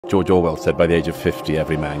George Orwell said by the age of 50,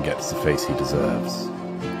 every man gets the face he deserves.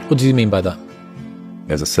 What do you mean by that?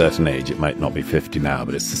 There's a certain age, it might not be 50 now,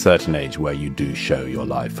 but it's a certain age where you do show your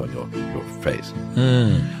life on your face.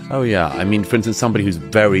 Oh yeah, I mean, for instance, somebody who's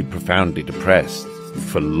very profoundly depressed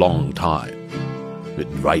for a long time, it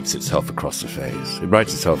writes itself across the face. It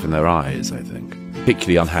writes itself in their eyes, I think.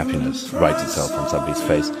 Particularly unhappiness writes itself on somebody's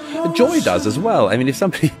face. Joy does as well. I mean, if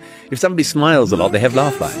somebody smiles a lot, they have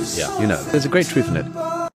laugh lines. Yeah. You know, there's a great truth in it.